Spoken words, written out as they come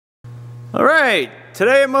All right,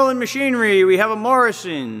 today at MULLIN Machinery we have a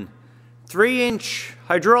Morrison 3-inch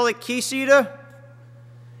hydraulic keyseater.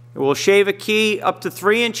 It will shave a key up to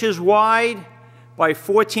 3 inches wide by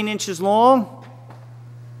 14 inches long.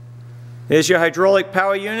 There's your hydraulic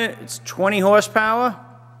power unit. It's 20 horsepower.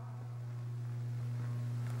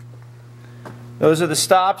 Those are the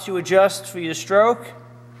stops you adjust for your stroke.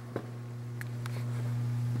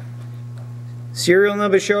 Serial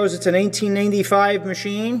number shows it's an 1895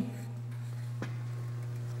 machine.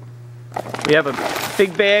 We have a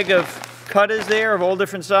big bag of cutters there of all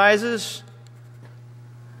different sizes.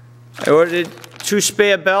 I ordered 2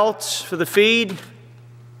 spare belts for the feed.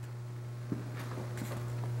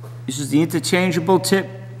 This is the interchangeable tip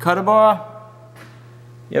cutter bar.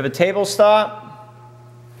 You have a table stop,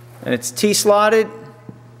 and it's T-slotted.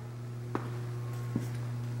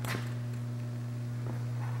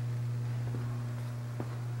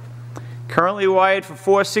 Currently wired for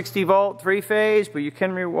 460 volt 3-phase, but you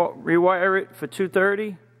can rewire it for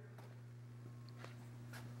 230.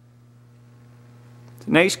 It's a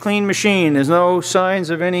nice clean machine. There's no signs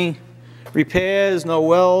of any repairs, no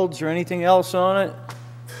welds or anything else on it.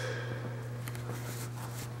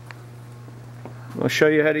 I'll show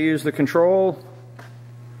you how to use the control.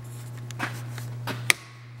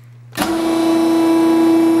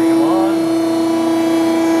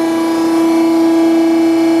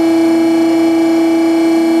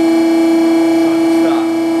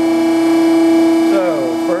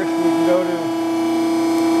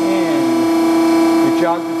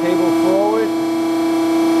 Jog the table forward.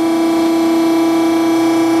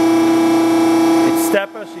 It's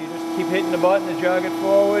stepper, so you just keep hitting the button to jog it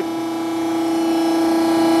forward.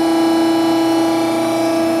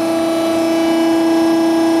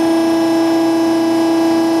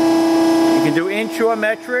 You can do inch or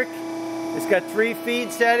metric. It's got 3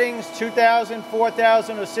 feed settings, 2,000,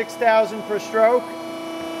 4,000, or 6,000 per stroke.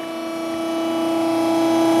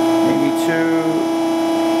 Maybe 2.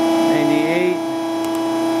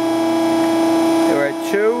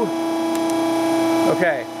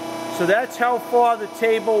 Okay, so that's how far the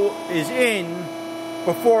table is in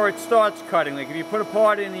before it starts cutting. Like if you put a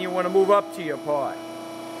part in and you want to move up to your part,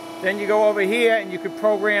 then you go over here and you could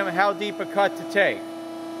program how deep a cut to take.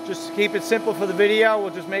 Just to keep it simple for the video,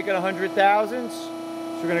 we'll just make it 100 thousandths. So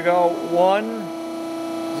we're going to go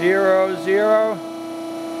 1, 0, 0,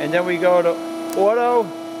 and then we go to auto,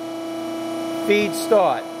 feed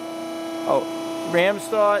start. Oh, ram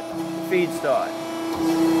start, feed start.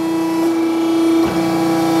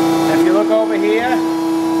 If you look over here,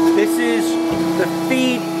 this is the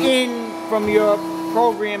feed in from your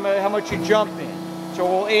program, how much you jump in. So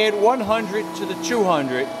we'll add 100 to the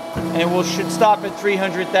 200, and we should stop at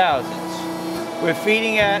 300 thousandths. We're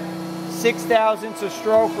feeding at 6 thousandths a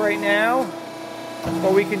stroke right now,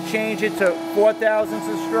 but we can change it to 4 thousandths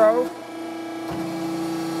a stroke,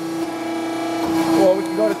 or we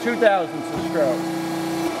can go to 2 thousandths a stroke.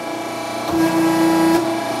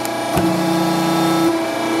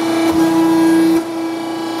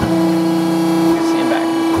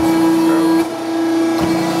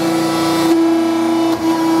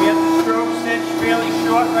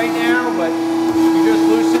 Right now, but you just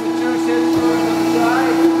loosen the 2 set screws on the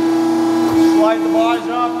side, slide the bars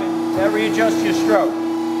up, and that readjusts your stroke.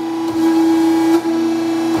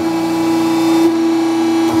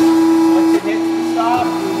 Once it hits the stop,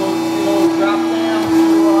 it'll drop down to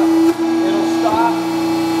it'll stop.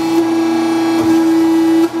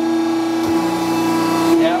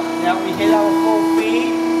 Now we hit our full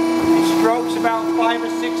feed. It strokes about 5 or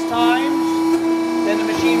 6 times. Then the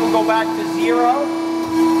machine will go back to 0.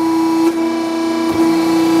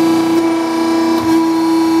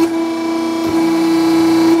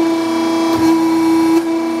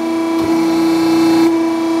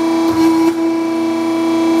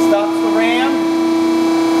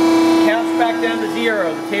 Down to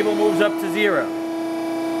 0, the table moves up to 0.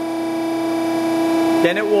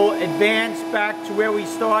 Then it will advance back to where we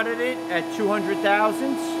started it at 200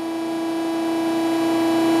 thousandths.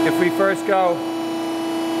 If we first go,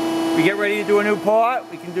 we get ready to do a new part,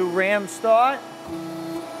 we can do ram start,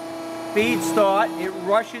 feed start, it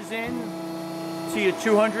rushes in to your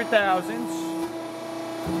 200 thousandths.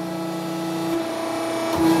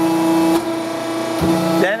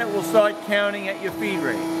 Then it will start counting at your feed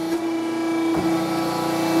rate.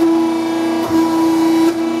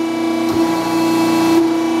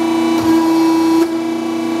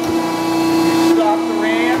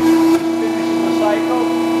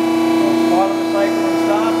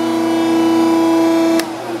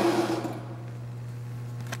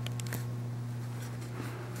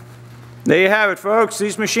 There you have it, folks.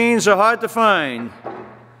 These machines are hard to find.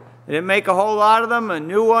 They didn't make a whole lot of them. A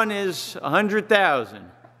new one is 100,000.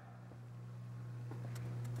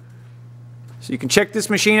 So you can check this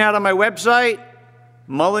machine out on my website,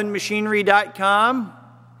 mullinmachinery.com.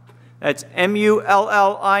 That's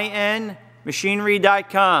MULLIN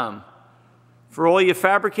machinery.com for all your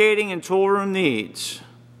fabricating and tool room needs.